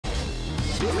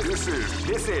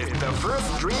This is the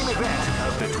first dream event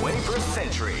of the 21st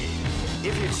century.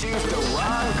 If you choose the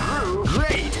wrong groove,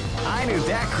 great! I knew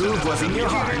that groove was in your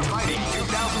heart. Fighting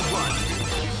 2001.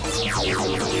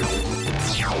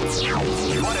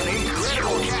 What an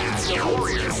incredible cast of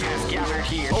warriors has gathered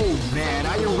here. Oh man,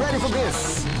 are you ready for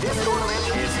this? This tournament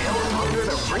is held under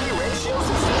the free ratio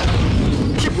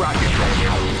system. Keep rocking,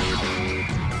 baby.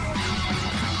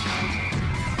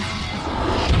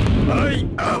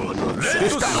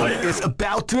 This battle is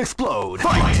about to explode.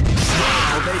 Fight!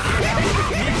 Now they came out with a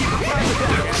sneaky surprise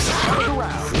attack at the start of the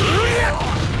round.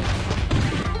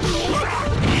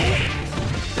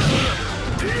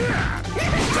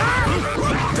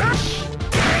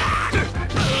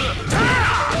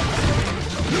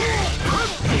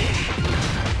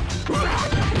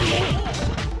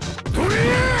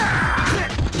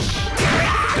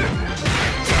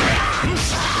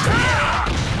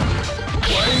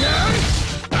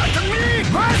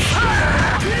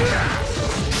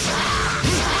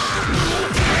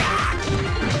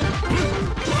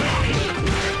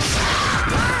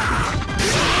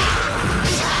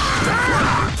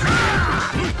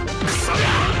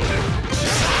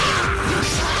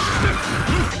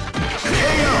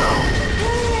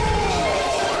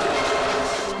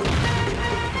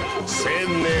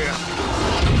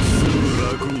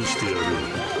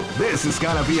 This is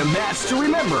gonna be a match to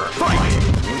remember. Fight!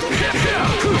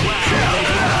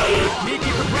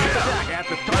 Sneaky surprise attack at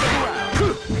the start of the round.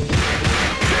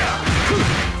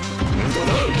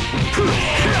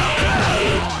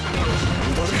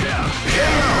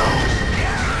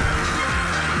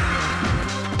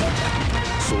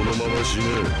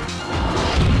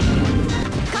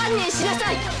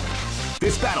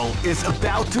 This battle is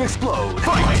about to explode.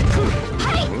 Fight!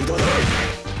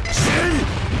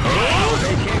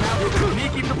 They came out with a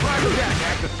sneaky surprise attack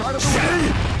at the start of the round.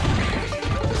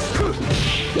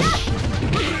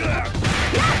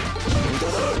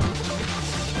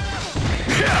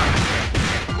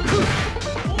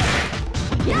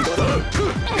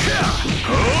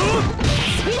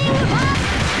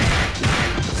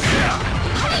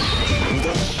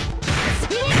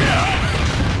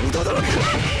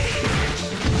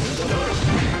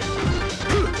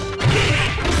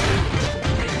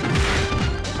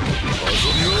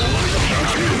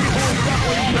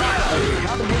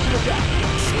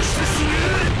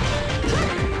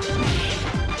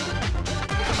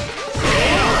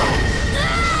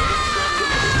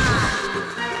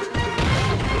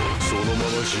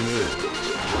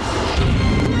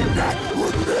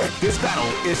 This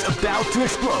battle is about to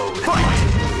explode. Fight!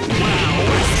 Wow!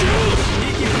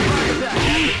 Sneaky surprise attack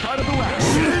at the start of the round.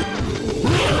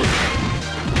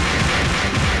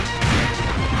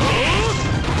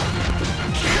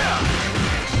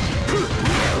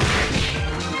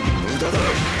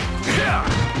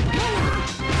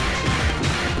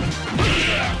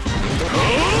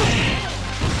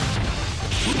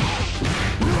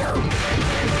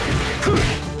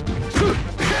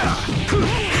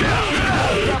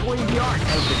 Doubling the art of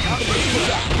the combination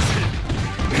attacks.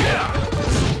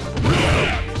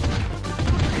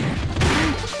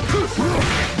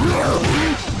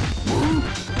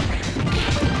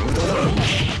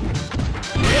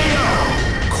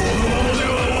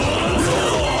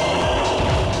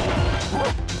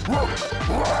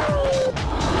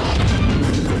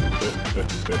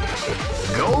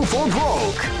 Go for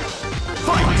broke!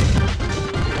 Fight!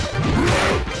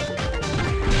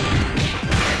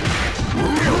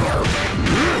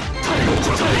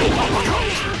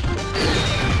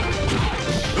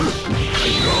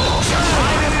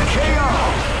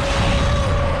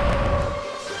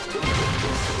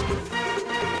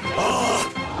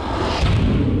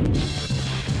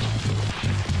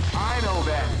 I know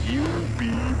that you'll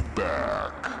be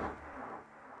back.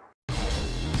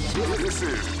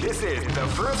 This is the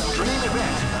first dream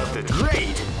event of the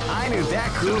great. I knew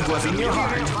that groove was in your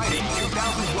heart. Fighting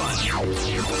 2001.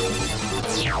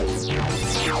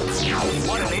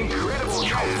 What an incredible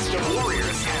cast of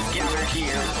warriors has gathered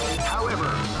here. However,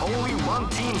 only one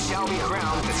team shall be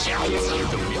crowned the champions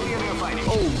of the Millionaire Fighting.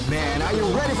 Oh man, are you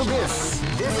ready for this?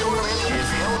 This tournament is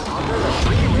held under the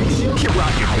free ratio. Keep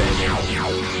rocking, baby.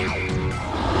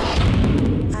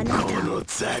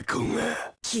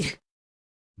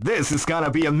 This is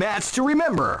gonna be a match to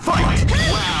remember. Fight!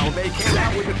 Wow, they came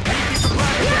out with a sneaky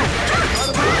surprise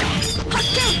attack.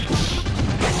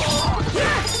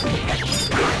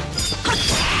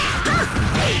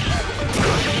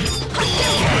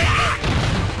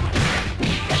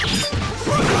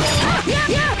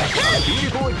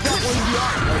 Beautiful example in the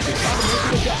art of the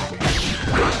combination attack.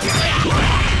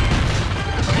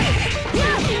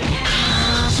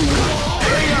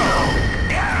 Hey!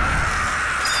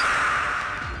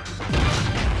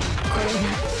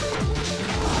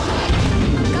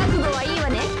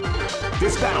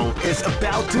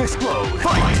 to explode.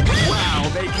 Fight! Wow,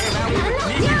 they came out with a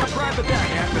sneaky surprise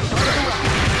attack at the start of the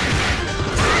round.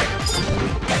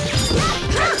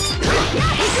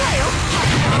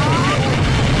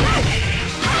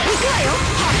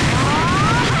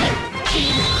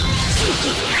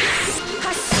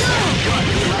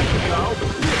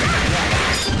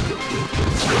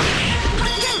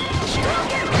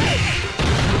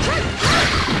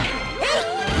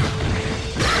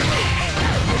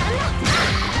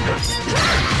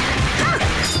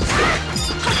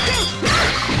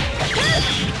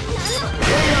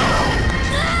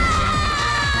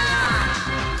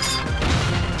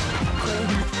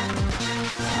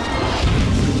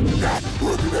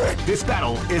 This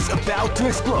battle is about to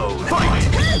explode. Fight!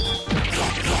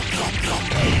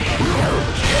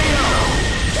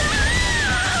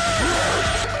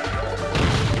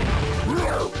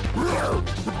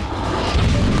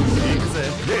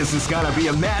 This is gonna be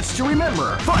a match to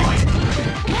remember. Fight!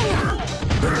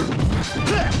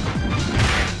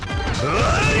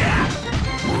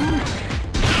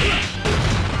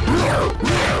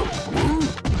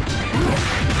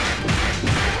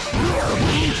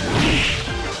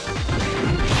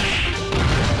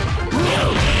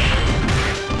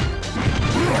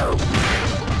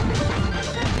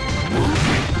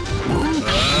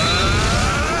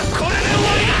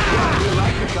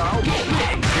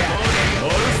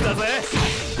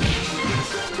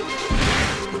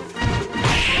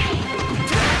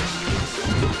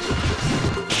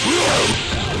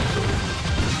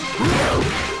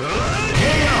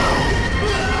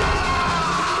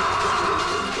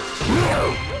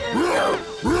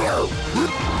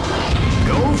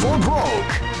 Go for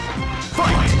broke!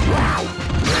 Fight!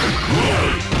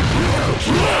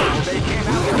 They came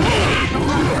out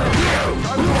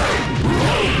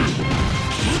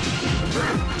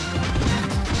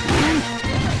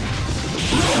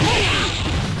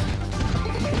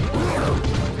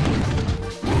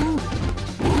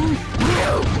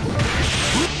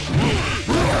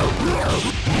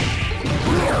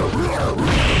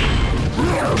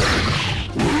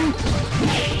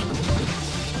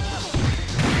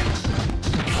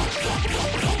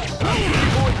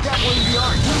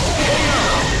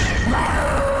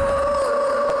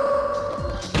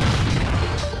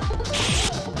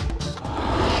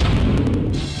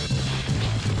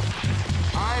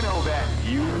I know that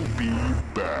you'll be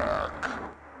back.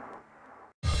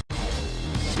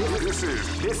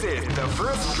 This is the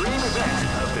first dream event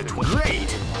of the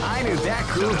Great! I knew that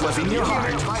groove was in your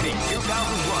heart. Fighting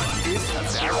 2001 is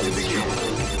about to begin.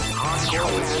 Hardcore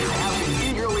fans have been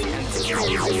eagerly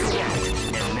anticipating this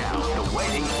event, and now the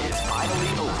waiting is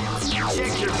finally over.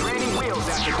 Check your training wheels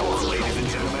at the door, ladies and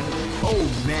gentlemen. Oh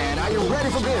man, are you ready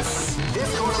for this? This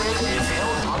tournament is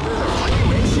held under the free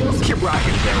ratios. Keep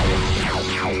rocking, baby.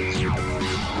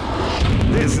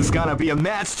 This is gonna be a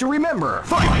match to remember.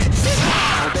 Fight!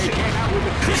 They came out with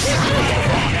a big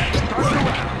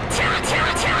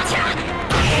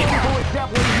step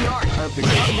with the art of the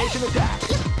combination attack.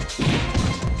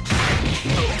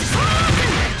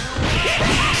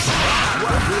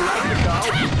 What we like to call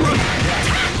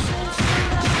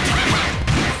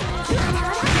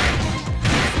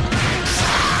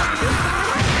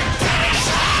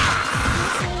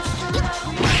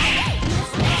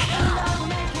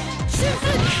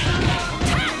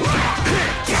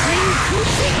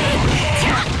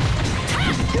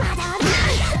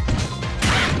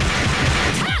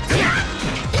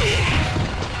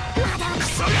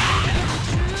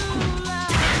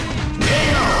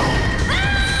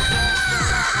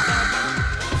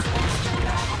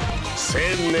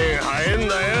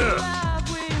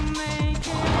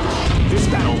This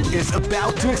battle is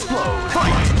about to explode.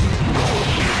 Fight!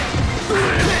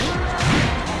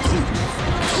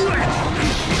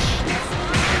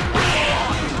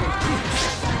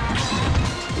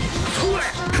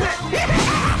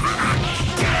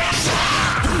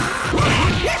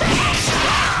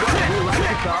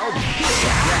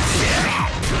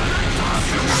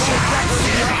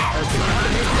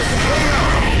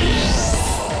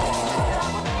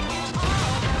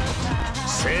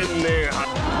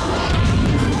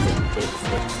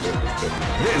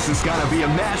 This is gonna be a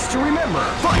match to remember.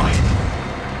 Fight!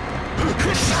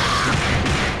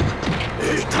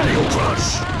 Title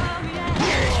Crush!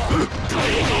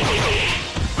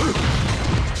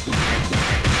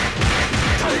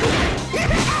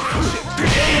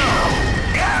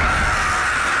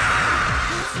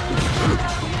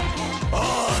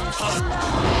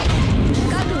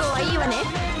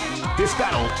 This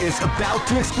battle is about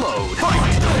to explode.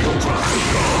 Fight! Title Crush!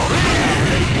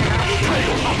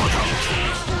 Title Uppercut!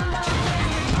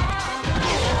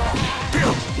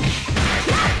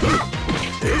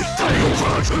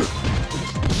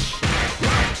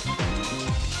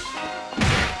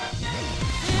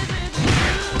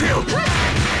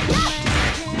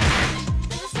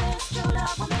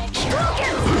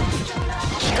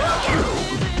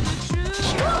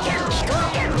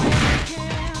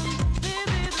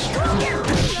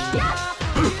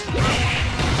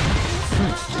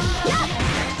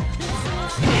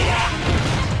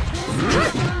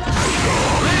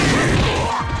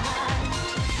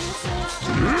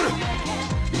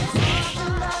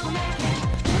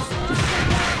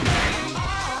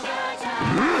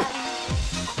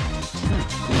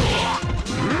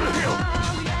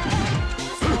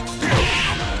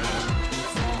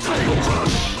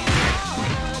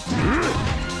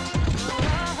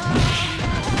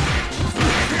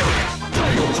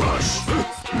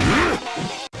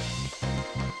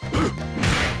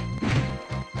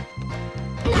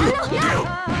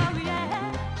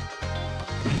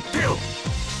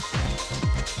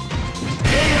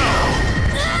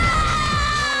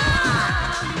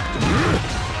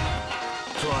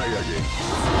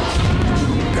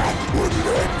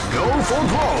 Go for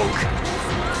broke!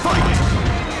 Fight!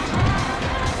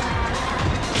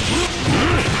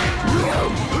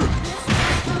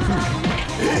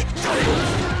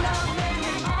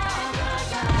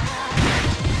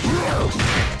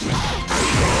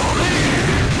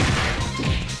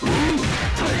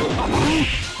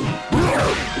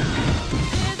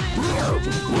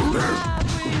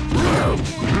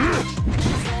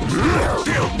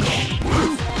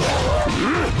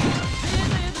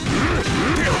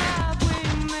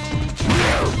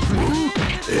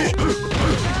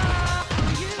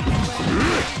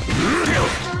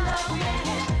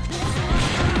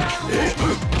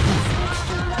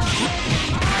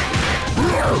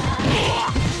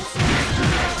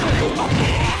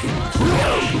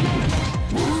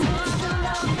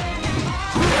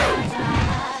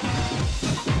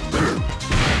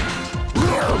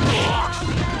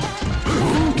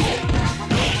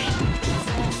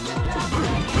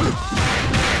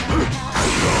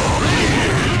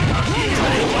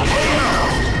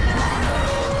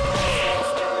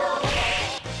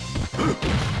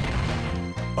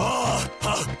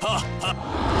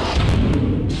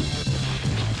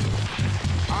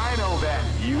 I know that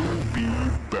you'll be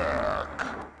back.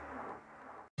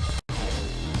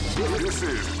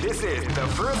 This is the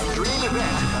first dream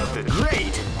event of the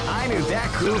great. I knew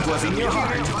that groove was in your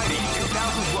heart. Fighting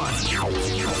 2001.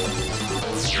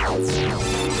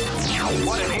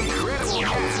 What an incredible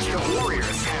cast of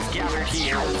warriors has gathered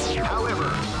here. However,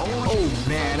 oh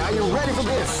man, are you ready for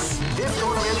this? This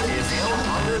tournament is held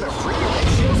under the free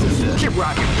ratio system. Keep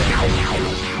rocking.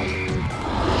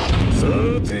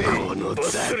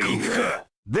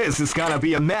 This is gonna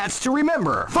be a match to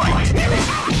remember. Fight!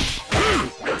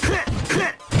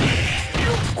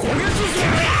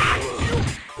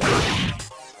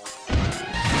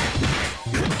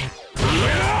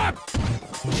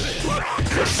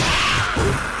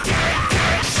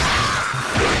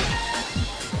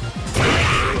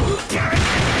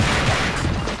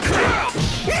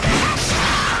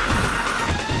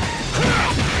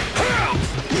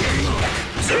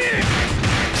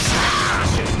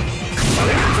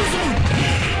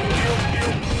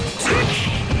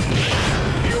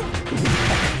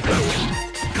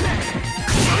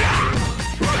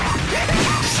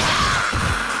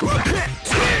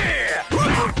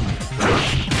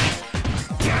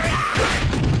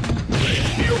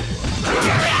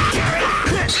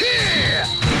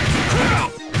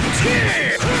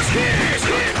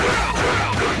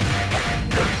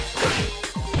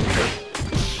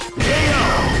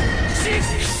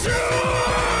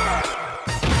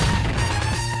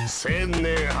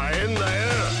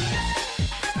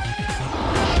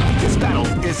 This battle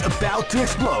is about to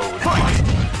explode. Fight!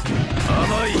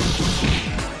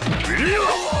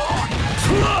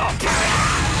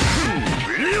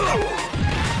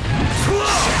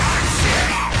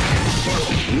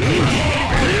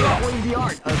 Following the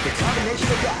art of the combination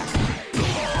attack.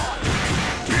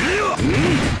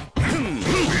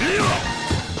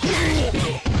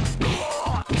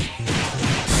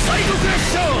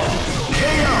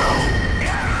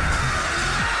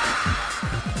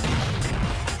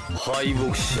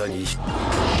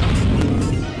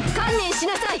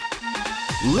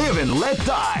 Live and let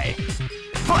die.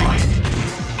 Fight!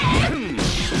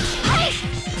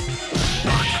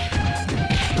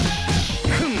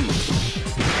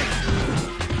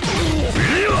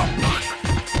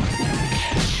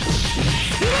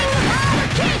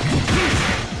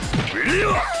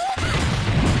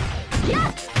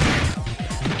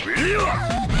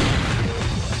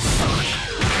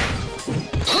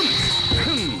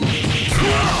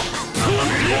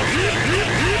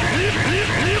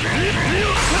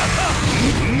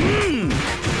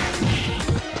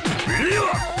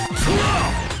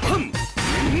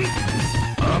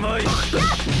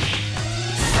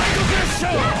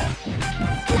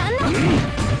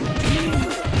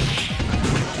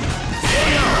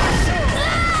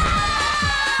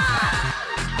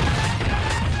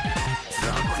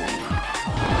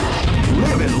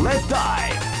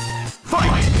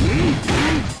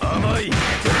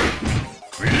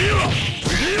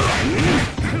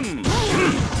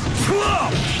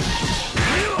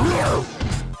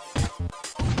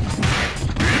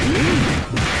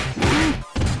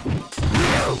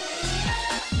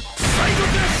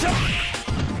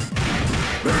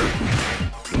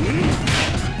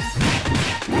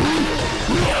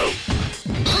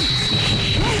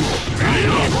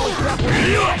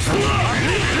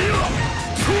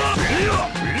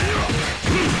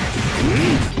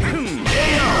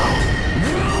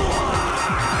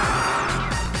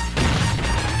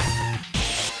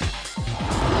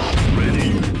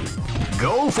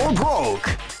 for broke.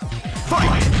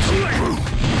 Fight!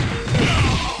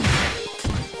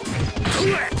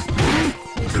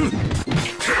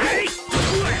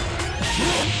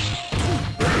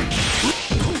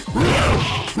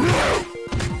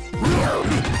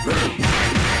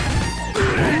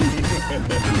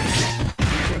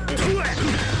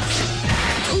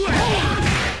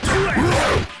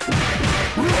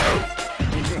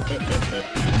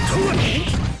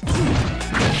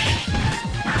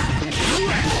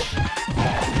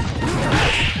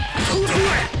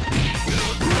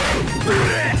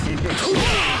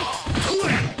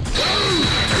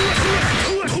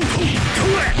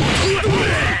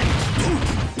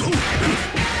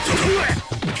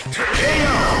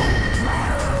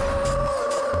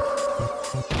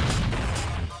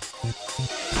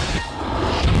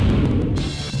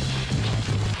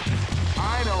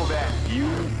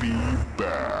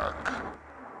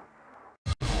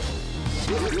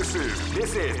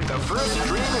 This is the first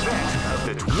dream event of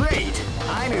the great.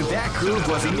 I knew that groove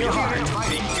was in your heart.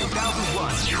 Fighting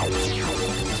 2001.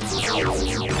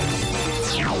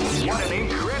 What an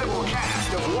incredible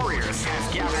cast of warriors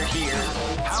has gathered here.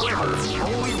 However,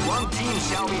 only one team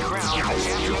shall be crowned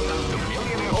champion of the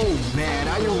Millionaire. Oh man,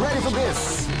 are you ready for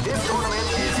this? This tournament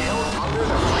is held under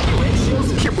the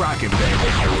regulations. Keep rocking,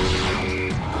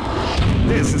 baby.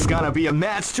 This is gonna be a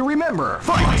match to remember.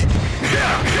 Fight!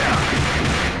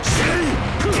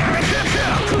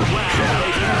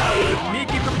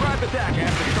 Sneaky surprise attack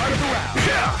at the start of the round.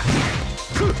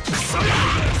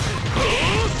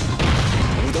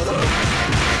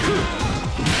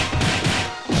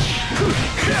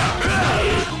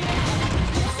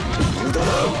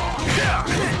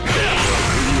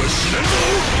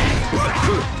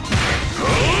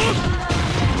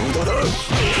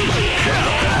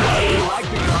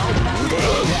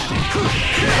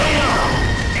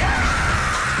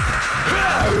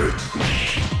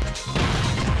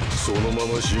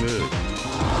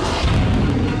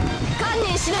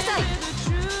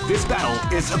 This battle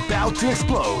is about to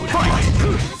explode. Fight!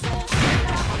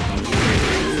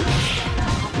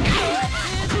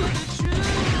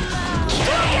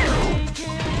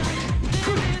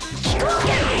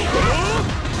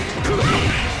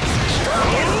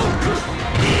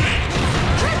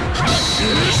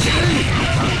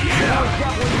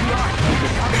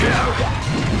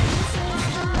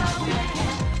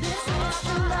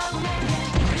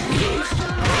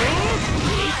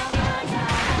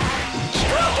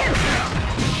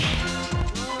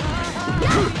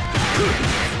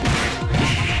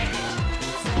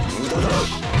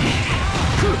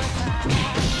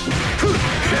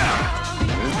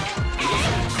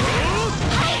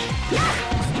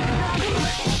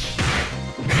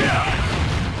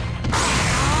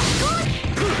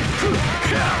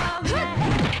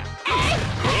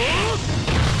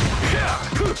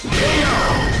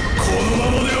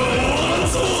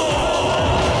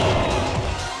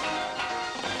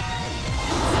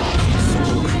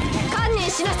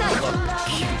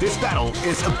 This battle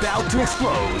is about to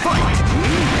explode. Fight!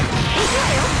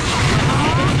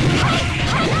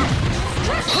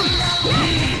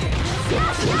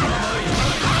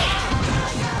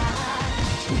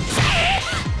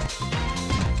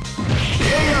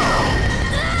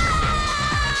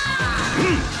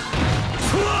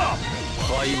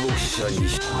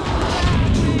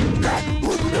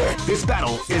 This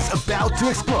battle is about to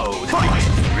explode. Fight!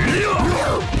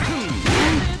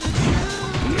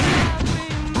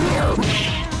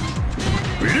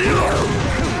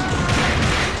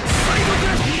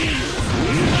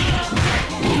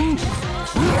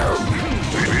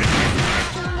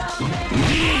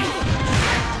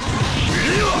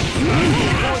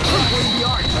 The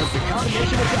art of the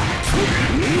combination attack.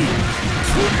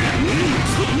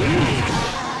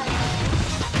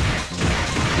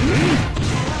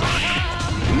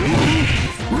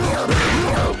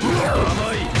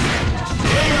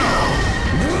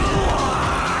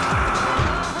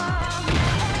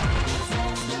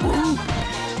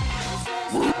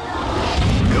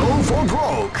 Go for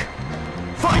broke.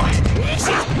 Fight!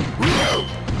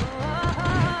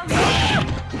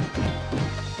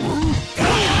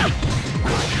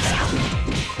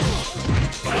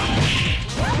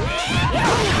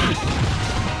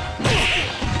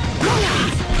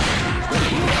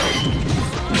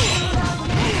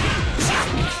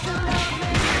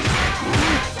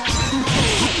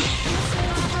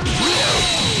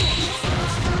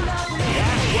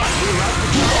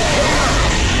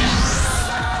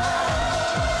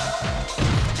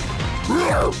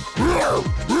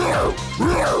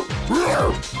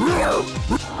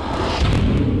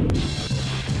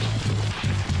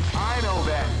 I know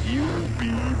that you'll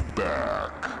be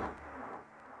back.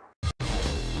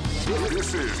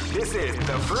 This is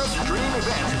the first dream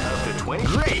event of the 20.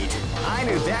 Great! I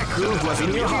knew that groove was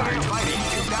in your heart. Fighting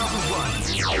 2001.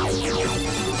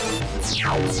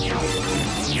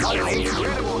 What an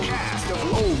incredible cast of.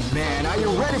 Oh man, are you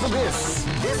ready for this?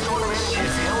 This tournament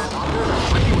is held under the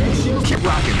free ratio. Keep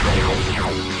rocking, baby.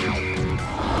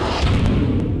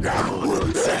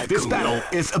 This battle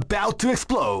is about to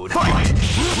explode. Fight!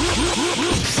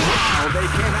 Wow, they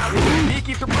came out with a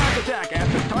sneaky surprise attack at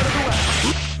the start of the round.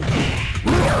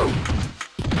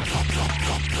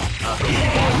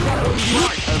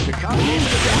 Of the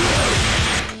combination of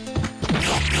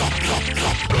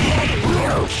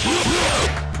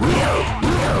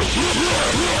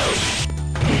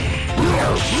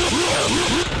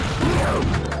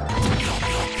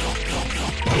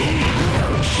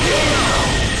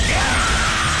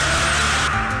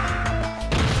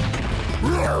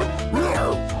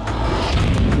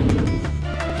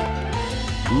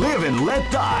Live and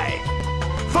let die.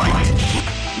 Fight!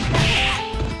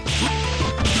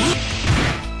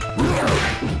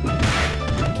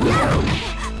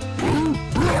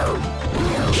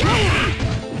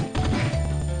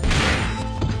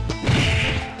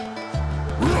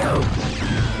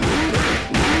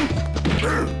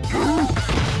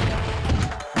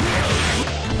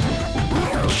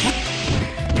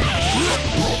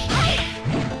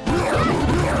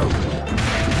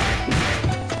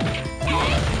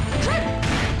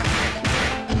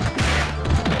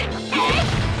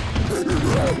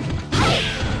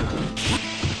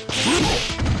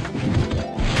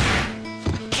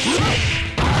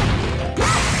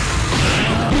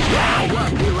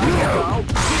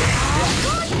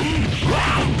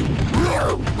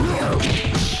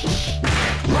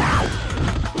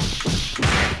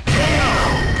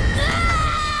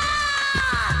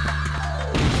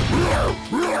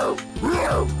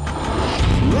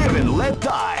 Live and let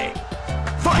die.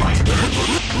 Fight!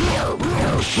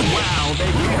 Wow,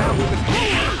 they came out with a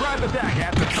sneaky surprise attack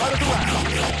at the start of the round.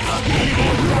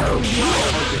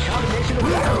 The combination of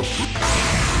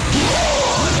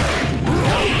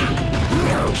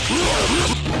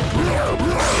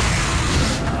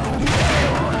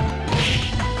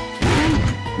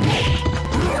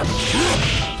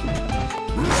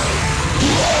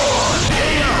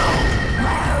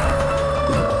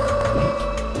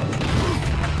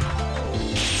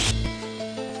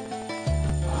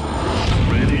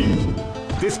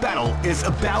This battle is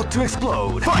about to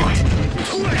explode. Fight!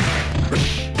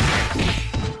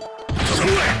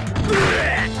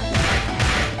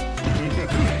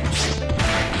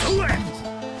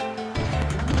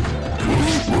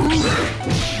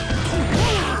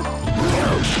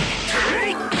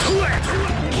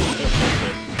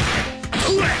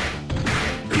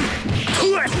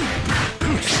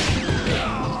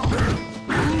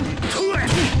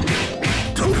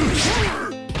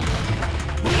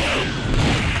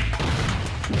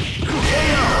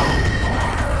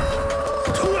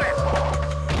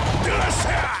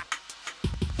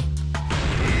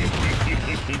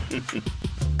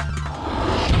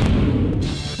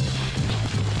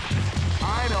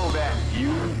 I know that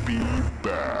you'll be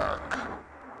back.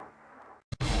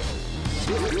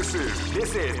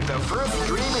 This is the first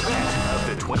dream event of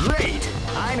the 20. Great!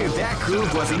 I knew that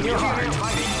groove was in your heart.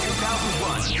 Fighting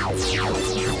 2001.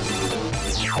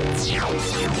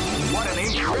 What an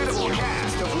incredible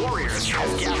cast of warriors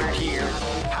has gathered here.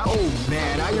 Oh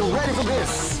man, are you ready for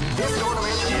this? This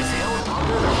tournament is held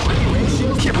under the free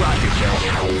ratio. Keep rocking,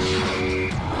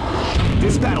 baby.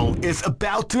 This battle is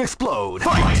about to explode.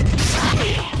 Fight! They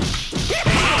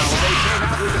came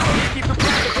out with a sneaky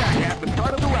surprise attack at the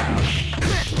start of the round.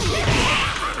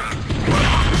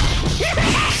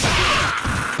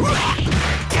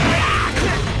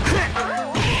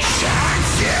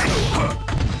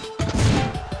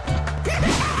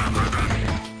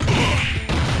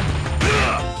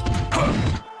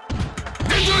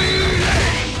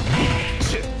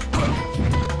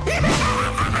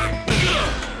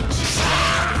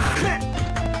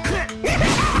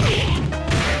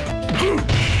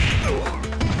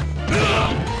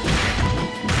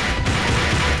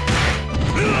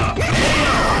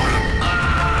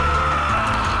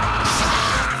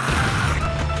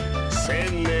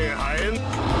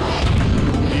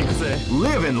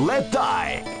 Live and let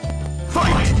die.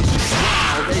 Fight!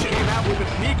 Wow, they came out with a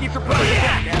sneaky surprise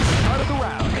attack at the start of the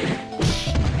round.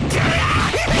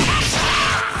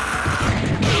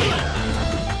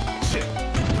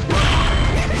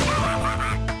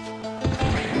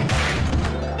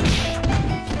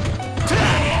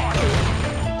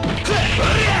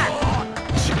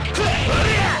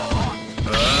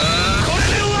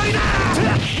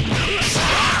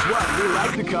 What, you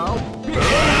like to call?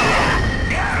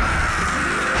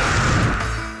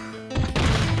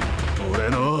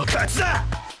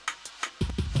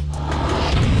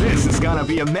 gonna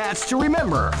be a match to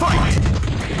remember. Fight!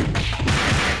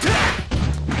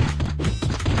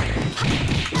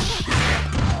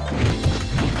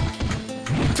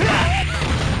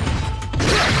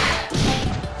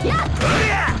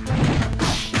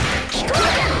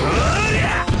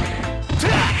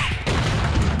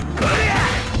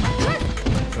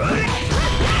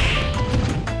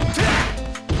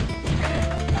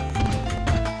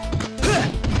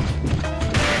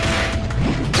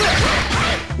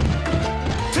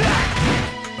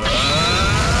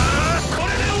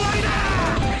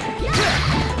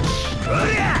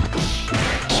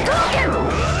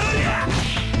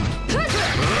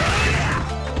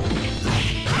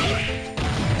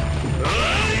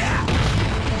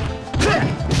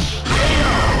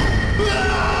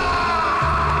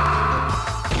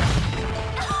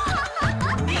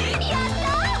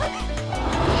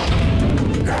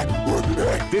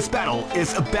 This battle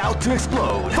is about to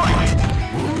explode. Fight!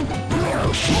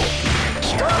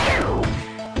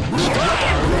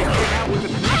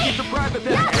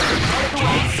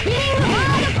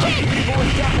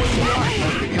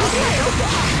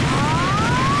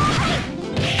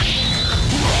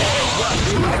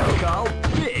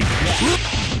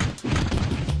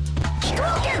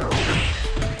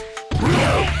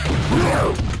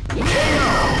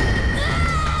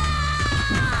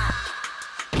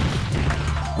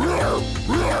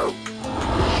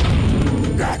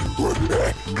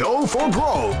 Go for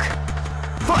broke!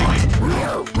 Fight!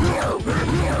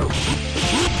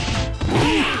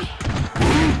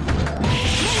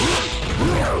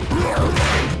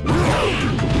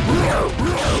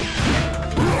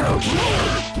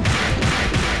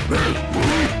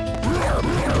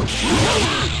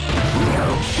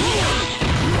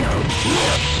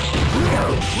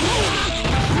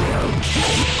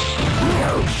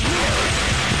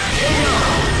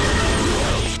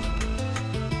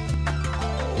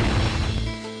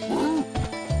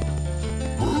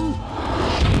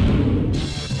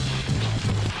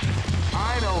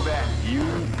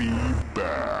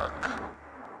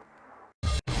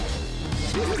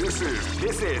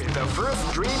 This is the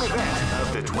first dream event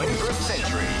of the 21st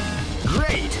century.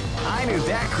 Great! I knew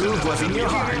that groove was in your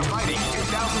heart. Fighting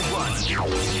 2001.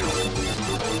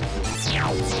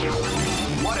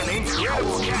 What an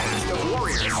incredible cast of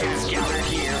warriors has gathered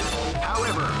here.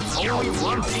 However, only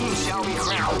one team shall be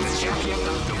crowned the champion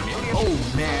of the million. Oh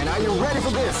man, are you ready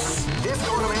for this? This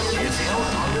tournament is held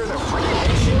under the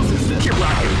regulation system. Get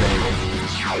rocking, baby.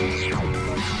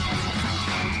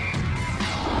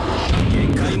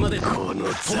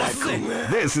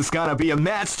 This is gonna be a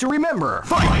match to remember.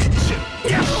 Fight!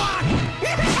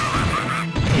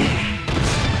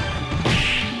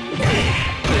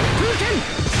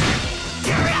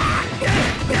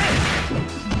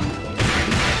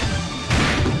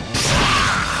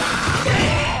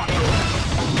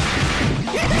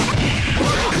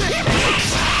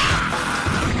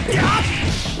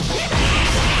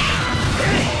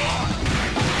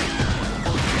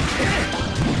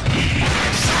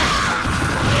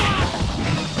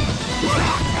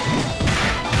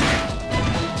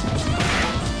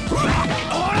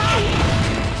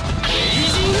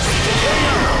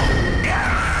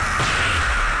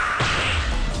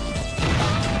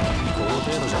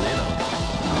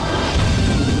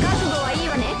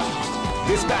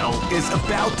 This battle is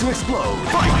about to explode.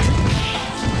 Fight!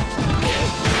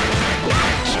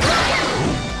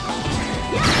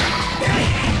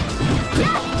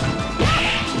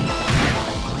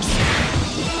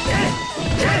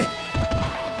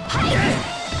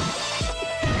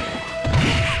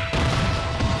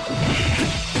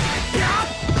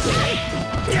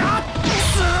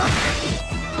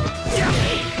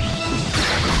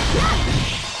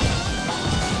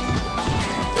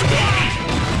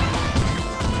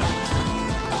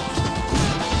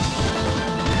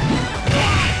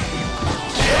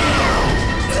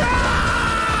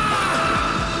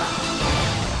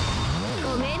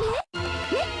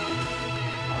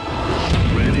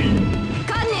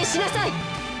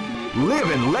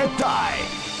 Live and let die.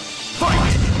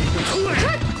 Fight!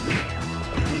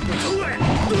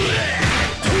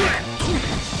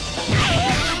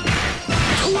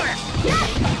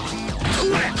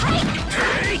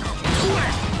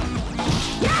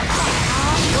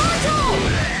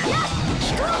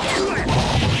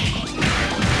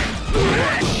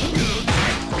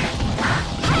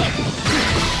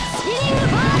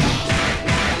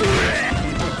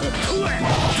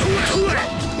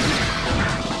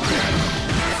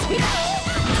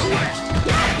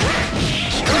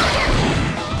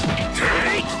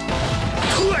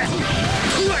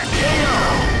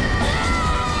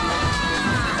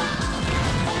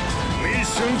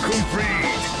 Mission complete.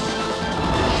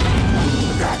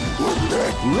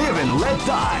 Live and let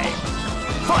die.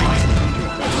 Fight!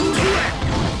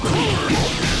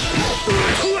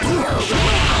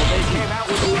 They came out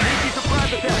with a sneaky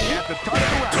surprise attack at the start of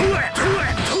the round.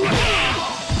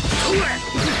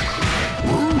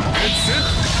 That's it.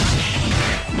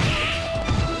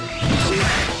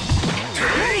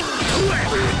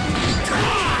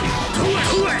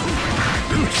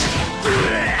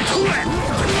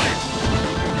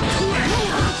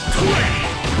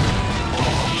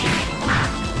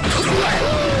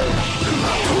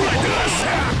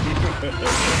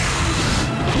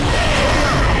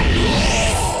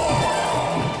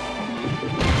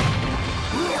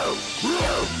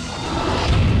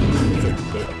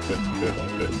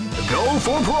 Go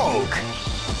for broke.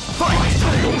 Fight!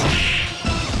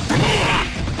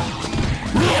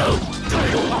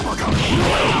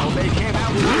 Wow, they came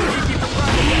out with a sneaky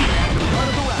surprise attack at the start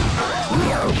of the round.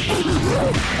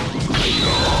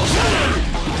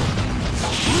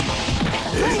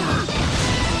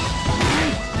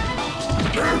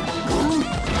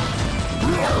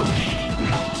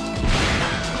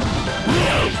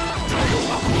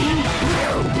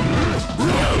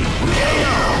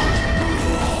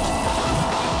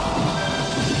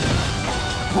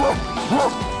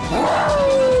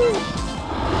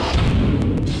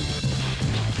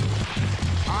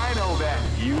 I know that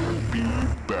you'll be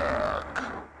back.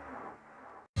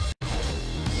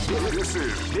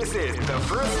 This is the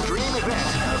first dream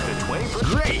event of the 21st.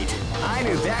 Great! I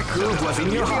knew that groove was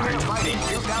in your heart. Fighting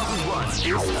 2001 is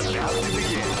about to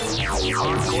begin.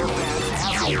 Hardcore fans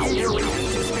have been eagerly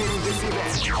anticipating this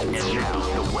event, and now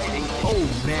the waiting. Oh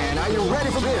man, are you ready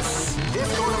for this? This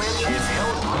tournament is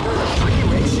held under the free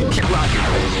ratio rocket.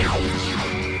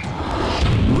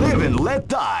 Live and let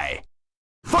die.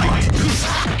 Fight!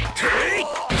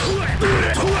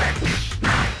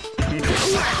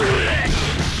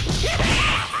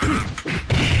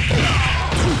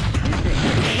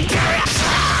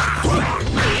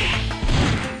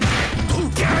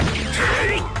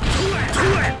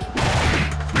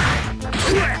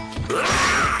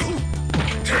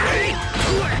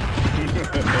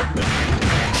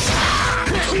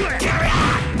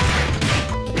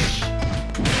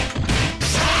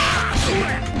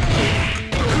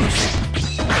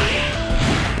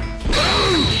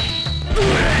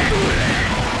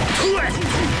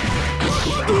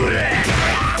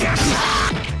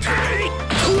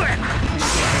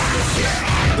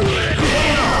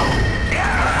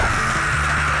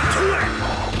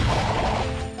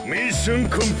 Mission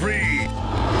complete.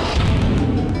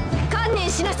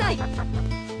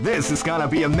 This is gonna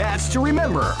be a match to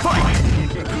remember. Fight!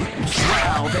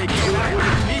 Wow, they came out with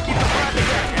a sneaky surprise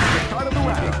attack at the start of the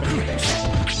round.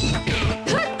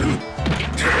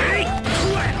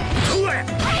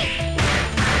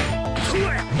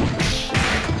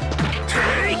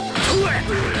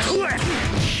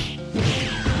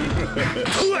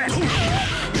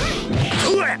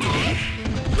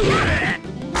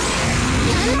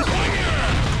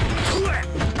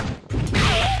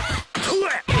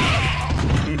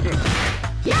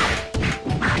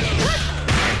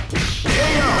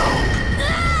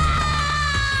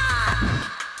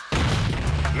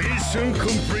 Mission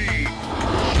complete.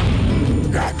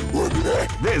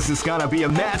 This is gonna be a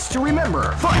match to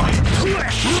remember. Fight!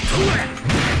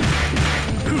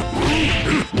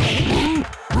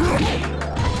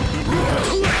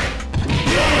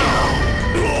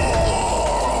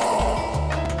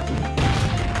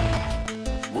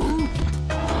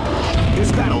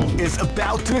 This battle is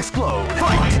about to explode.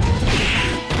 Fight!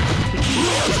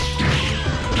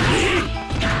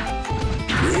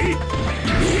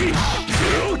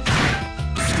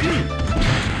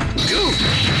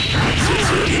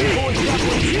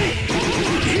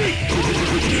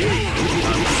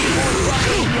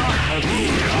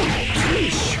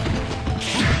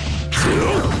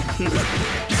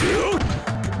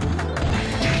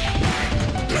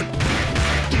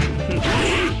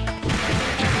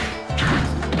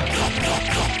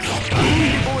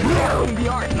 The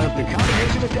art of the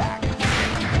combination attack.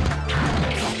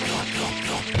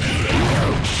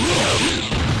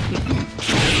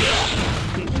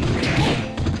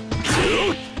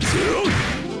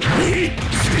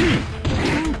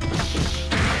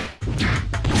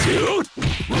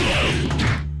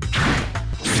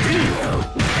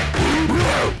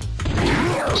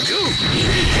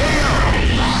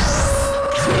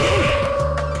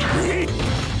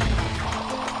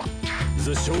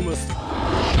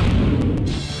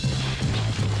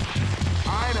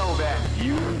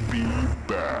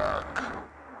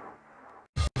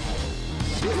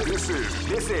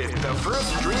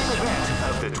 first dream event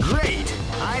of the great.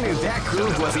 I knew that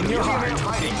groove was in your heart.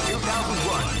 Fighting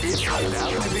 2001 is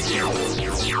about to begin.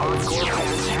 Hardcore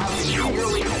fans have been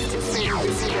eagerly anticipating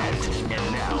this event, and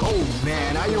now, oh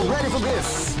man, are you ready for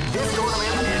this? This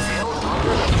tournament is held under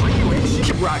the free ratio.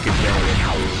 Keep rocking, baby.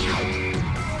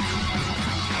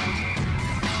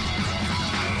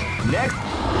 Next.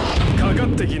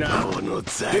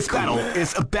 This battle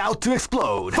is about to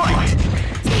explode. Fight!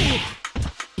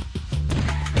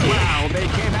 Wow, they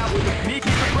came out with a sneaky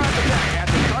surprise attack at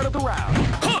the start of the round.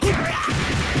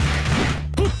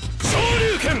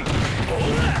 Shoryuken!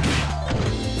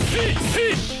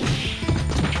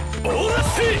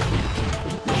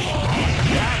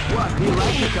 That's what we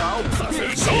like to call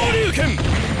Shoryuken!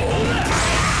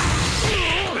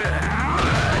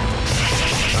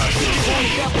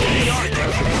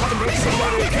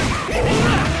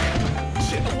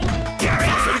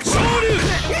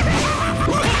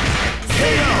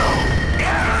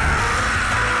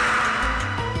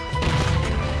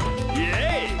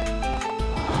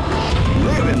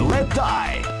 Live and let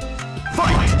die.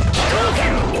 Fight!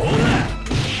 Shoryuken!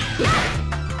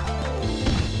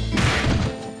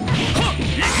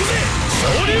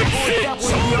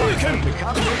 The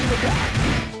combination attack.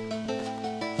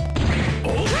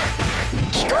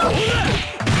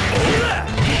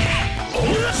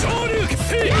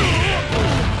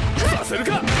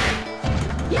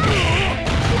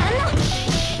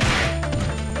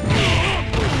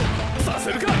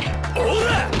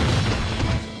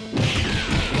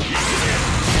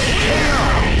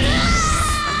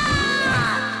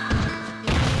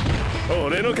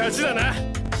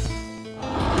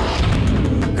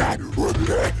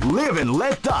 Live and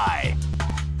let die.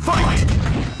 Fight!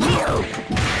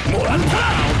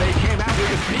 Wow, they came out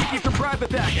with a sneaky surprise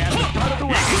attack at the start of the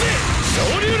round.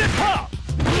 Shoryuken!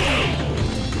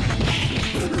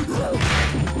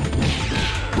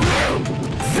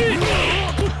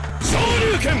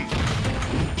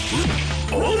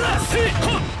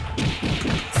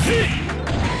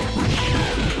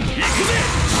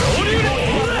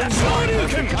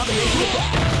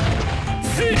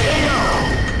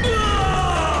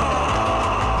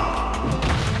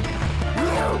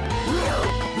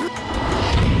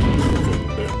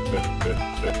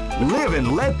 Live and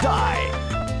let die.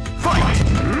 Fight!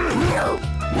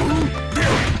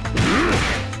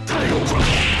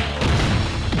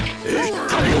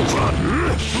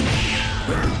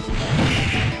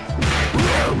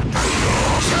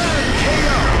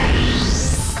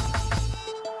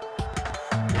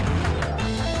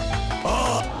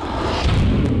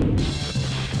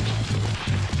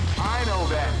 I know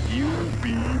that you'll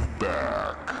be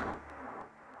back.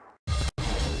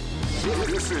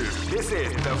 This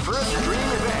is the first dream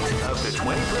event of the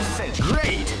 21st century.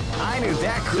 Great! I knew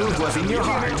that groove was in your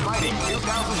heart. Fighting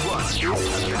 2001 is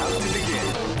about to begin.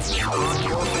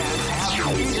 Hardcore fans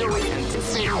have been eagerly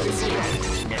anticipating this event,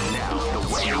 and now the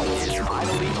wait is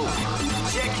finally over.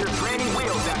 Check your training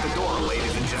wheels at the door,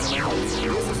 ladies and gentlemen.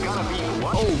 This is gonna be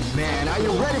one. Oh man, are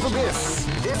you ready for this?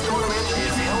 This tournament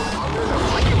is held under the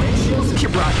regulations.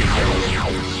 Keep rocking, baby.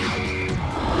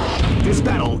 This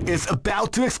battle is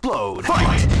about to explode.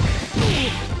 Fight!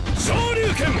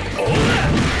 Shoryuken!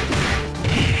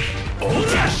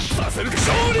 Shoryuken!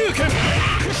 Shoryuken!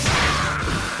 Shoryuken!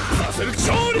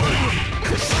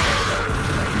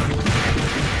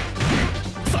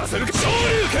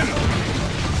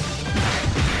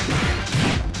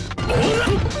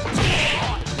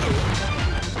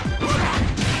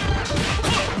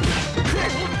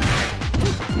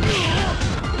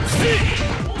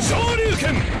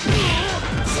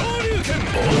 Shoryuken!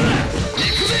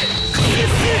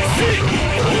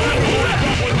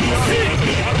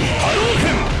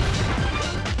 Hadouken!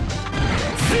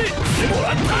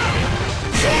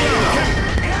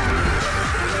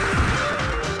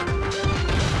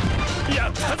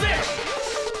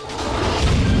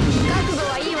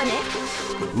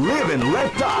 Live and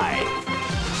let die.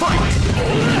 Fight!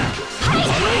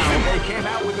 They came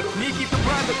out with a sneaky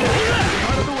surprise attack at the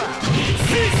start of the round.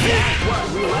 That's what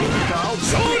we like to call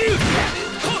Shoryuken!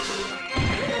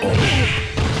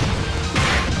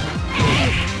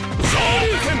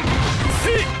 Shoryuken!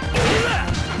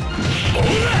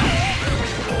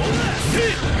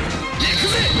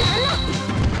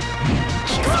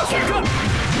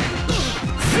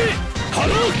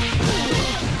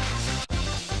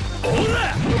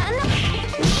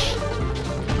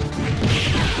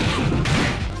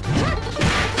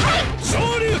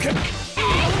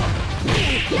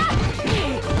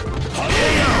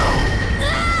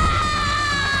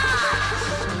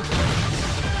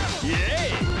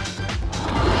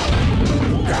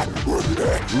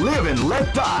 Live and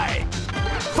let die.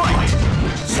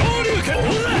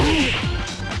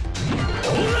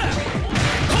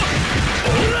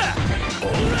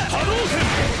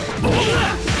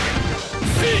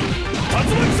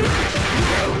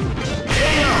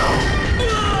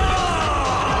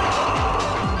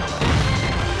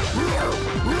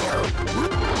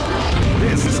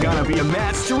 This is gonna be a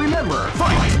match to remember.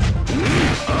 Fight!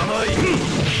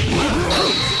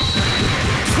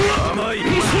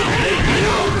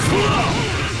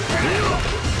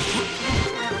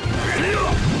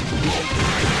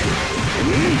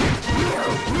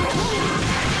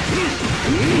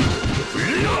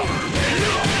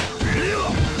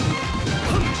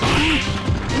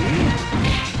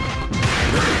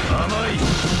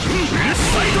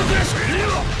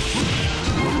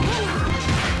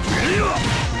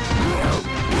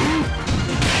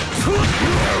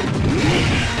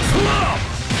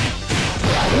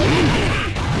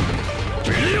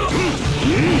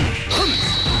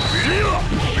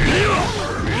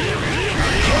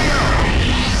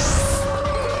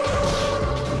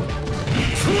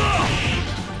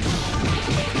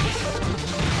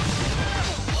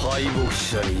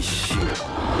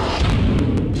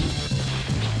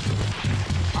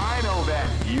 I know that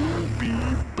you'll be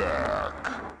back.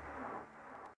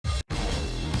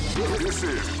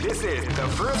 This is the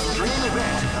first dream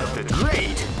event of the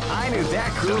great. I knew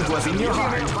that groove was in your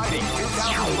heart. Fighting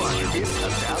 2001 is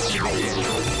about to begin.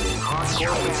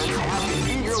 Hardcore fans have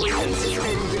been eagerly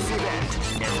anticipating this event,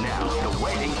 and now the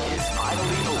waiting is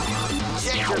finally over.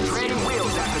 Check your training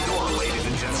wheels at the door, ladies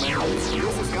and gentlemen.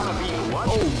 This is gonna be one.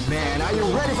 Oh man, are you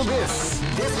ready for this?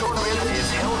 This tournament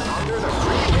is held under the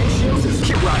free ratio system.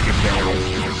 Keep rocking, baby.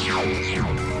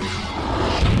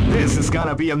 This is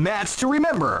gonna be a match to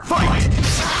remember. Fight!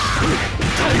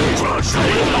 Title Crush!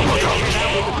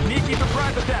 Sneaky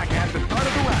surprise attack at the start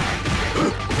of the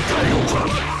round. Title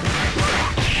Crush!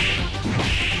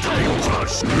 Title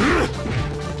Crush!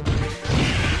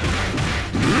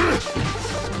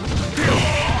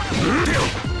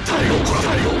 Title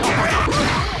Crush!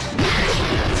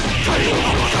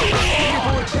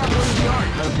 Beautiful example of the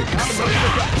art of the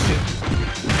combination action.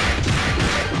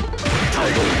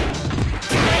 Title.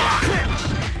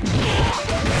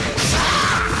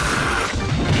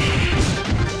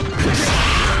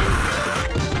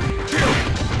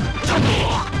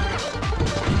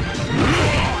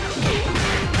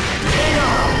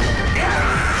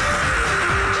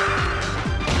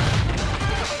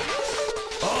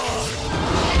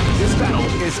 This battle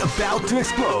is about to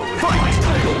explode. Fight!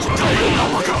 Title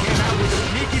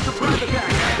sneaky surprise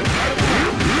attack at the start of the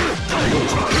round. Title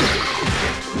Crush!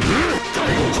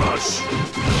 Title Crush!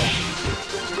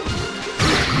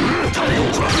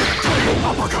 Title Crush! Title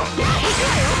Uppercut!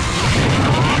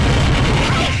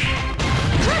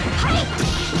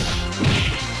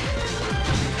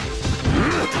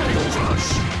 Title Crush!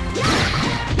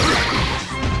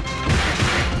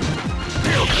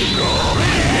 Big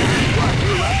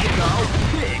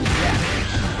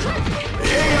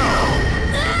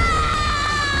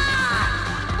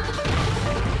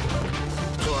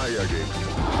Try again.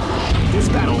 This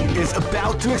battle is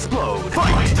about to explode.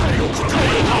 Fight! Title Crush!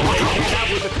 Out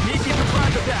with a sneaky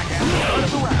surprise attack at the start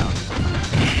of the round.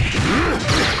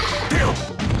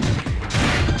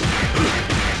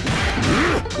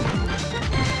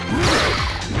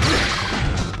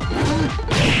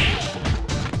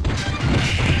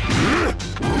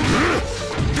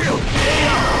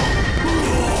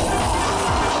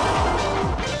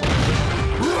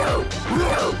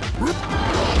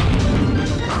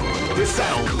 This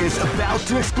battle is about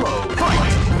to explode.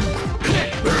 Fight!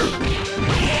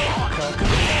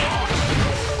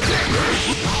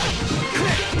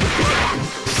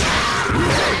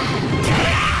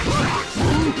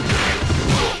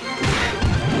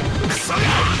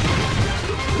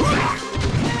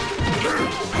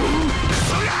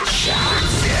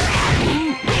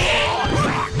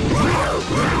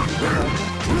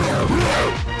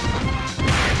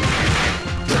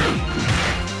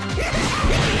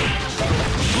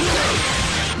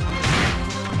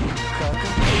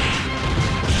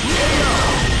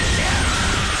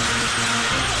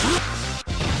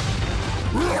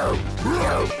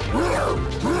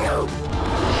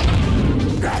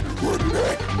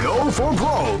 Go for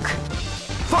broke.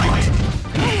 Fight!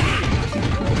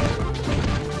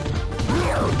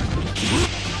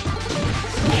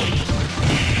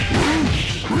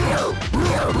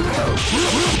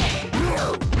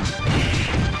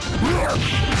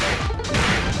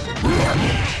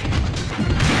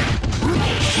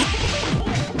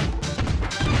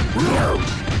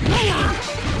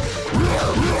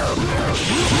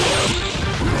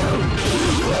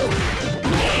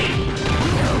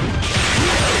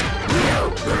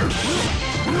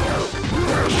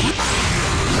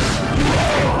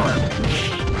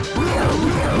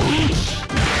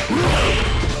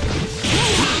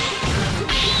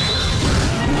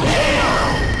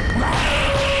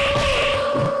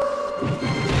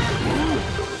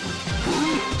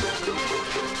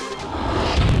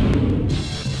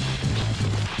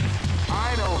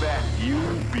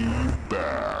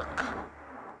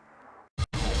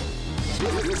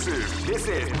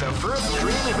 the first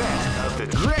dream event of the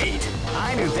great.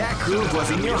 I knew that groove was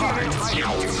in your heart.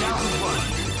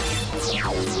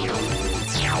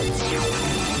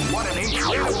 What an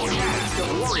incredible cast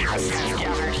of warriors has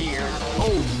gathered here.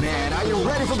 Oh man, are you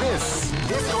ready for this?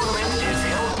 This tournament is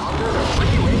held under the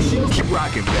regulations. Keep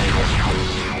rocking, baby.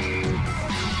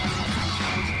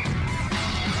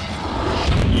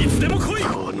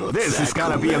 This is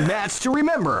gonna be a match to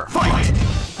remember. Fight!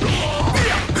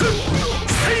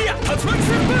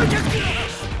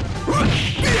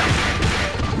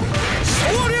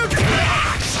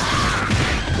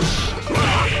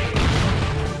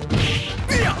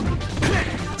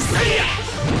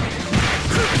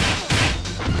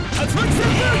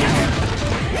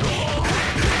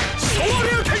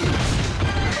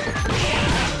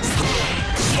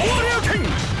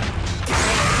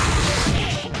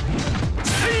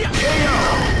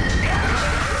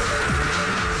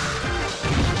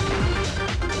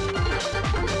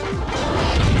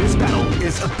 This battle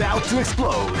is about to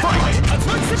explode. Fight!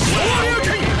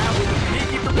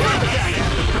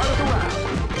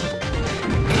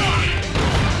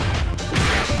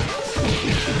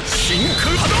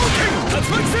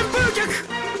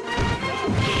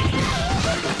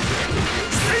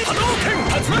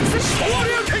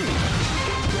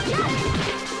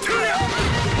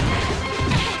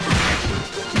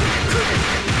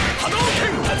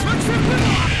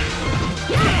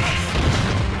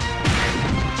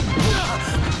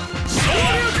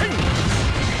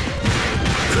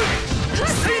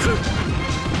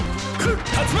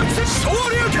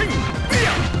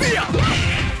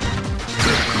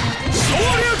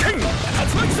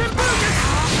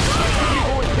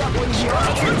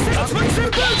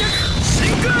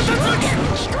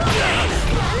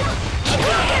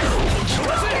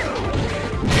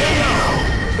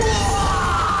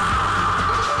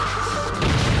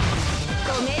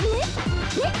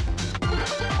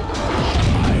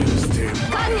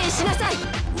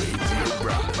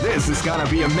 This is gonna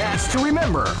be a match to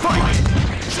remember. Fight!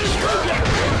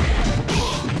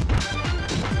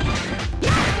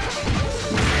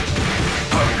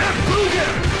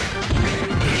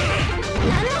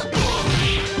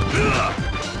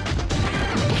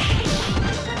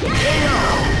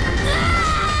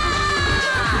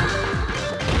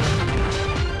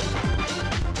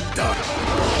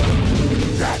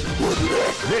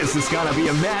 This is gonna be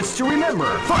a match to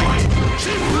remember. Fight!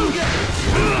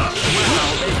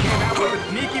 Well, they came out with a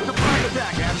sneaky surprise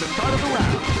attack at the start of the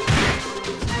round.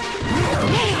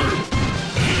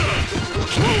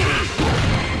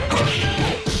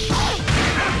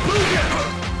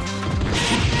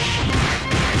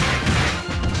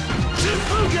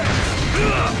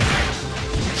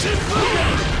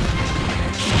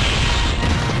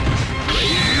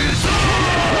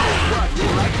 What you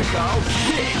like to call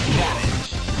big damage.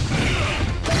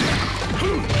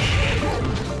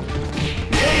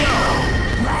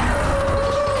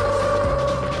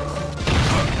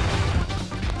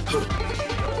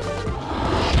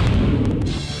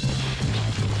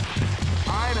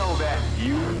 I know that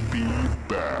you'll be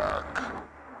back.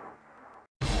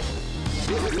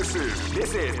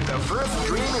 This is the first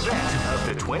dream event of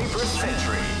the 21st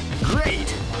century.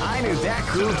 Great! I knew that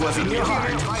groove was in your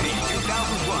heart. Fighting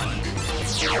 2001.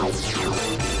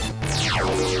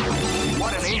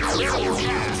 What an incredible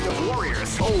cast of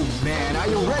warriors. Oh man, are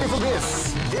you ready for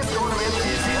this? This tournament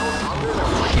is held under the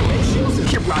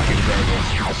regulations. Keep rocking, baby.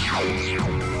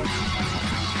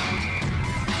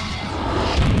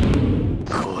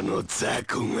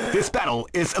 This battle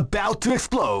is about to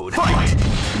explode. Fight!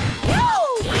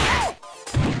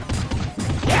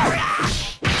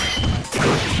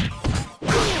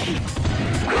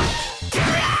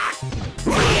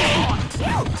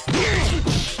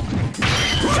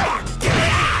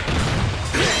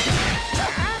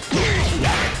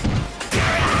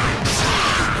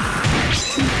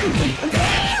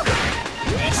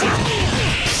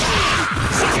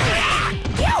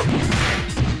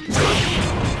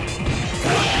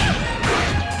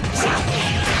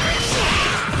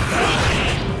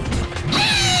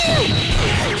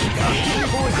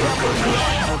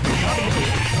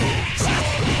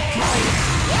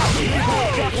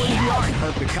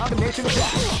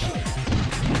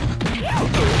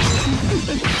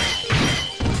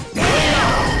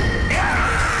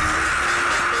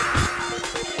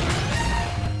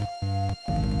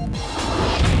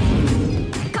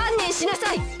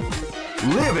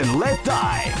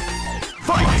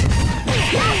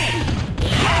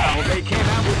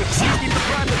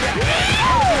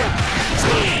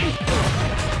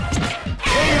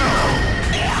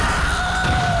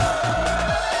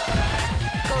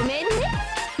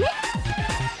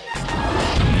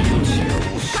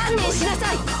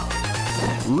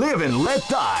 Live and let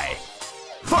die.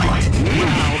 Fight!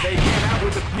 Wow, they came out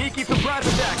with a sneaky surprise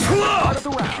attack at the start of the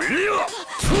round.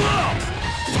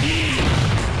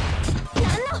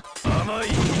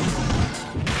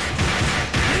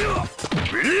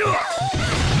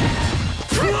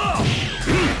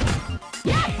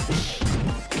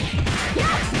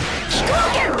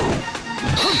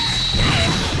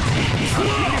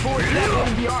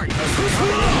 The art of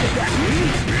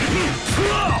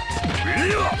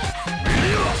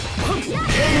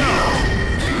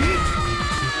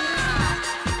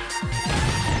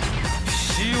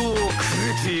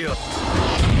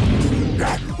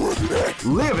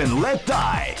Live and let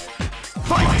die.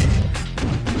 Fight!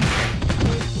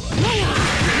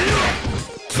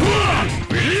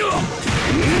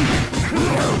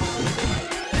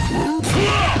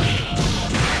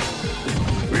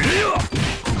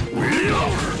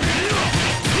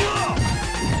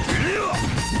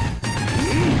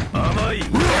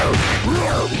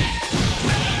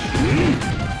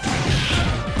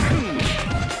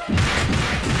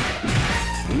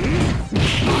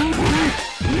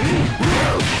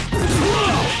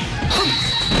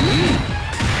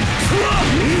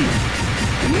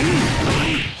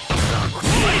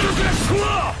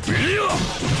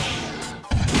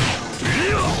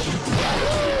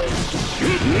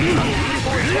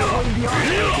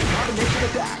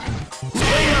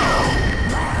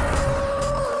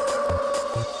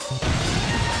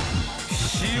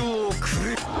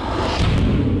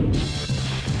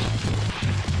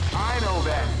 I know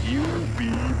that you'll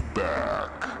be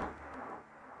back.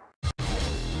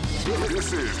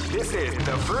 This is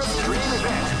the first dream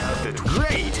event of the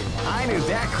great. I knew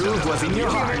that groove was in your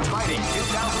heart. Fighting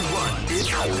 2001 is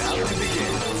about to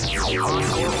begin.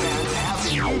 Hardcore fans have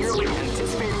been eagerly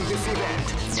anticipating this event.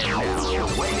 And now the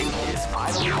waiting is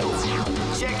finally over.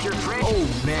 Check your train. Oh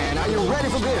man, are you ready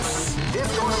for this? This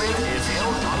tournament is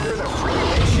held under the free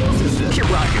ratio system. Keep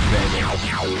rocking, baby.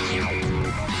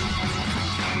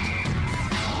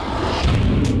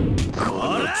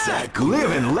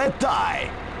 Live and let die.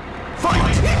 Fight! Wow,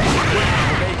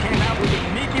 they came out with a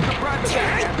sneaky surprise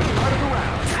attack at the start of the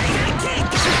round.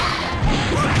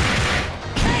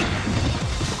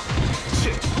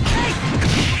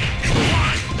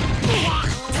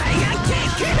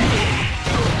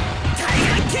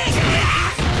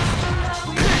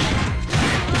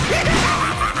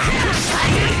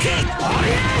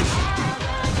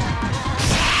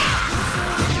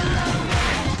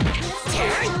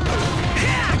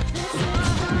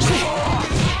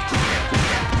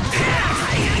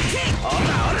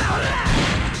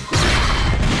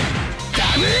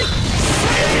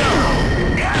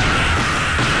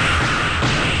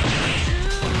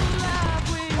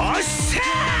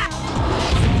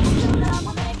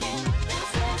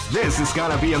 This is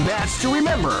gonna be a match to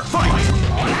remember. Fight!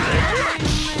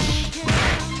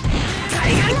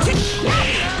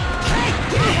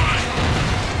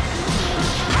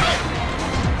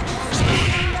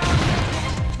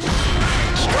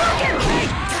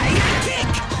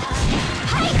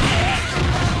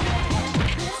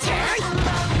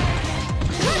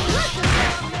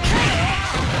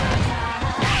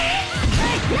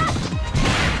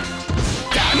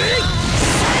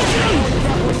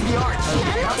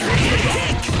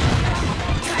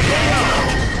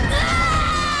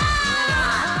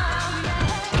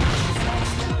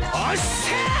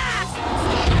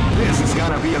 This is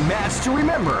gonna be a match to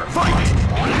remember. Fight!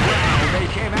 Wow, they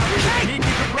came out with a sneaky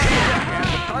surprise attack at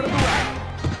the start of the round.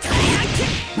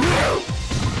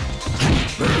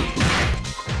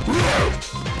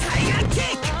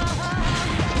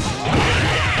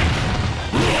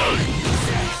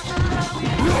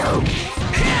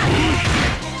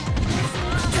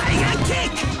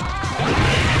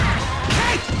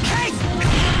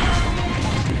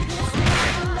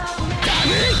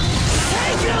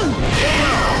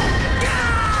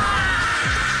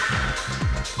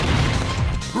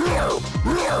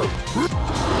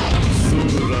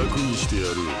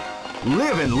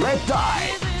 Live and let die.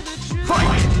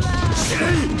 Fight!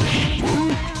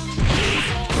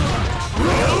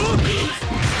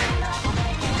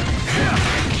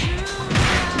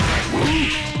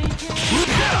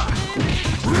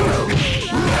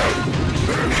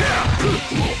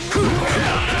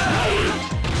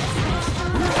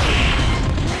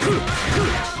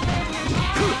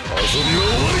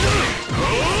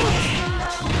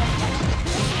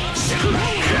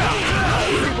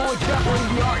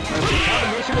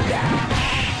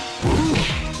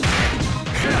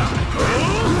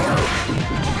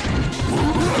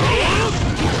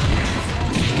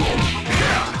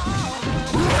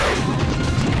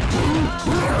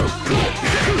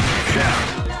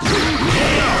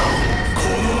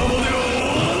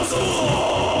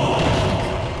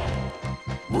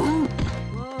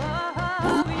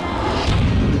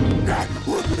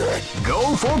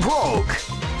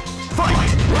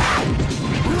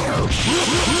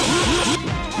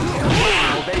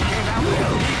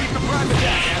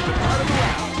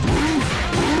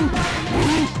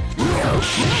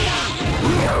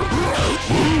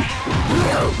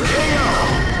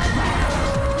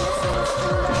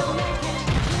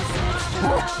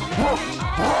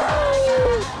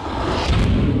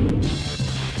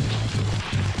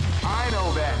 I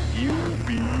know that you'll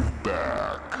be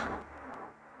back.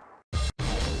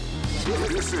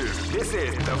 This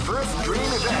is the first dream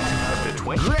event of the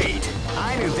 20. Great!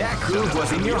 I knew that groove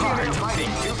was in your heart. Fighting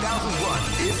 2001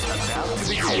 is about to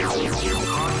begin.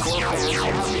 Hardcore fans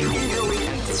have been eagerly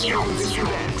anticipating this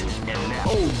event. And now,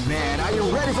 oh man, are you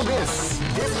ready for this?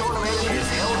 This tournament is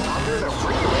held under the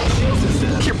free ratio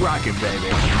system. Keep rocking, baby.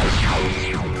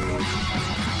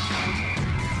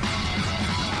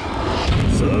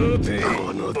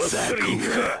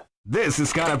 This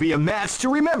is gonna be a match to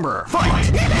remember.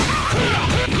 Fight!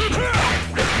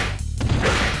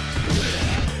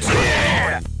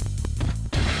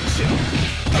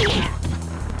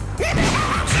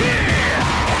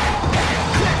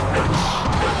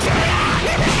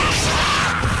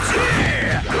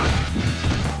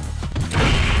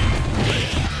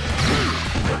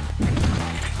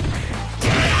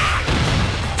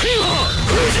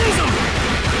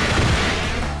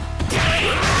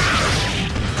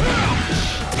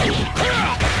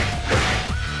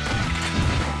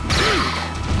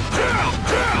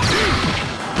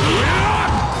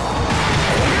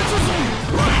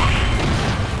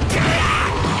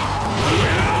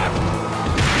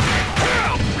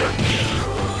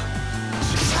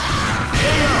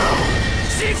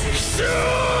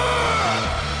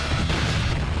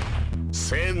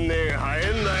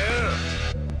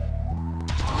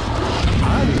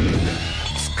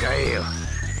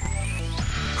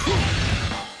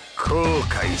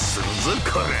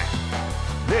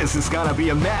 This is gonna be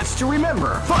a match to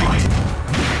remember. Fight!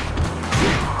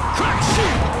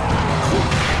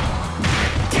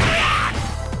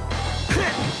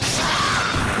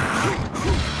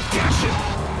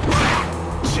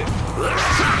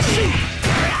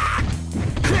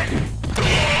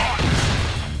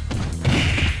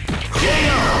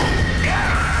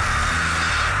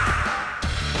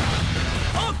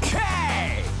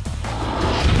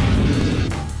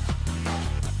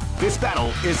 This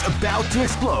battle is about to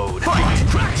explode. Fight!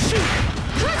 Crack shoot!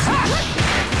 Crack shoot!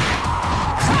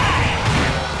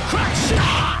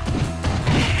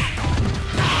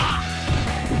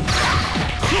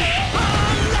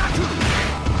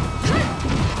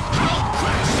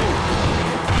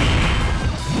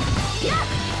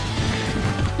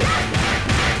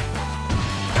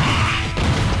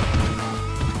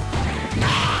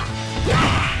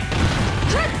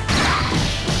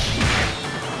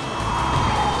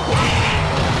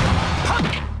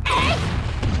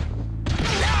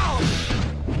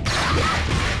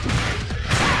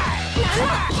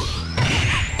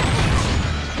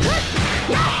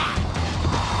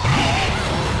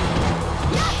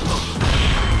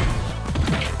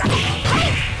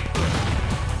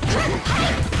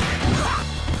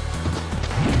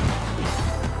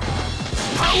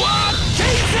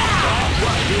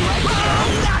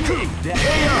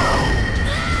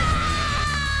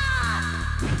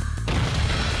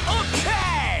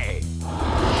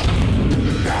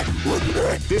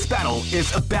 This battle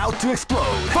is about to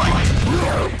explode. Fight!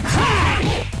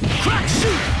 Crack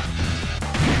shoot!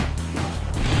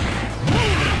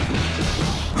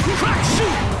 Crack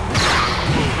shoot!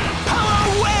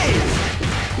 Power wave!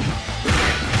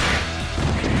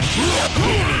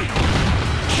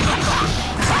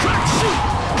 Crack shoot!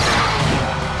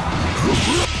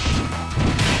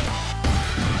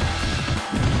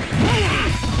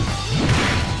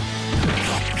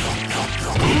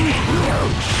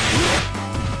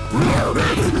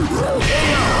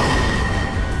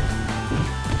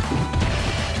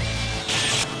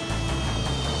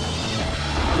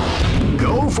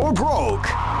 Go for broke!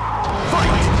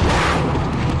 Fight!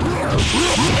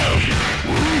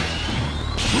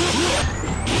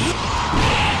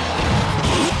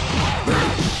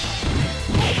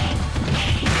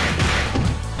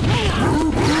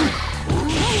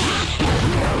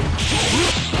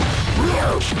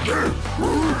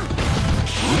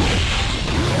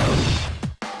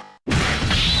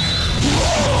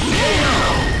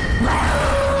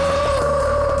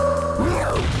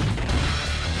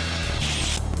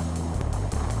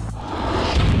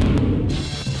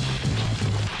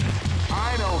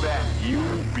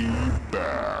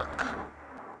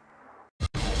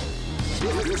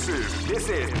 This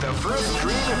is the first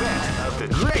dream event of the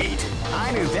great.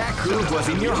 I knew that groove was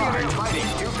in your heart. Fighting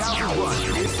 2001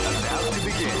 is about to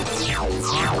begin.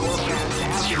 Hardcore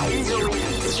fans have been eagerly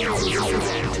anticipating this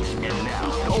event. And now,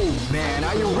 oh man,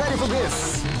 are you ready for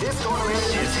this? This tournament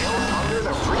is held under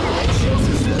the free ratio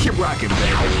system. Keep rocking,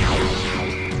 baby.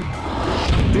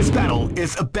 This battle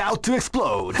is about to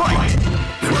explode. Fight!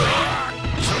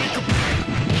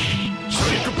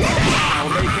 Now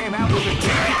they came out with a sneaky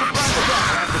surprise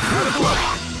attack at the start of the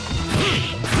round.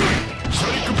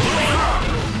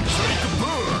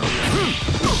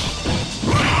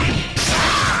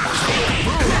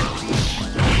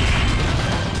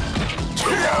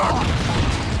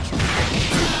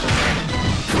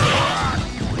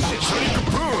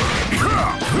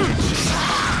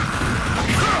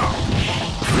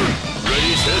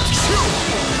 Ready, set, shoot!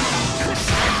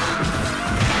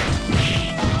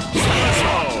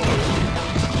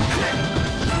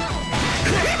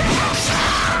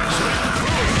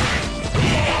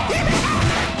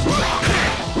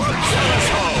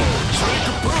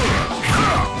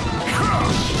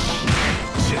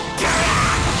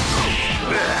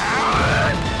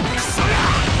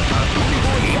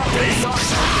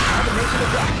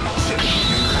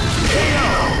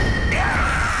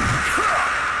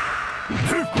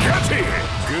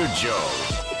 Good job.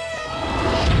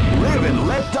 Live and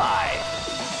let die.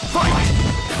 Fight!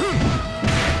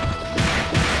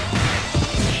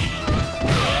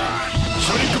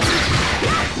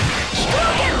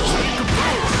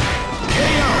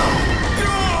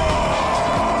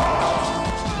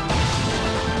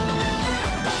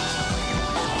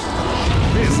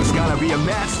 This is gonna be a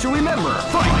match to remember.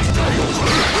 Fight!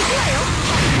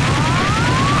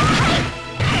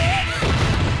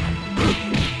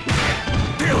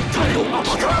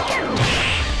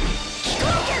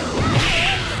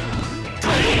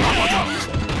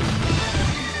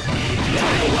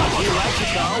 He likes to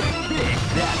go big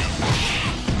damage.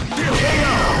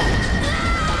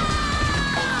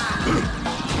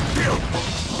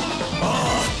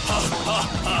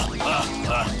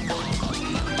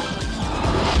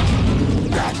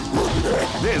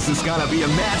 This is gonna be a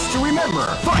match to remember.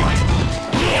 Fight!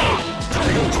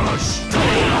 They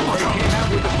came out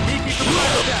with a sneaky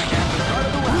surprise attack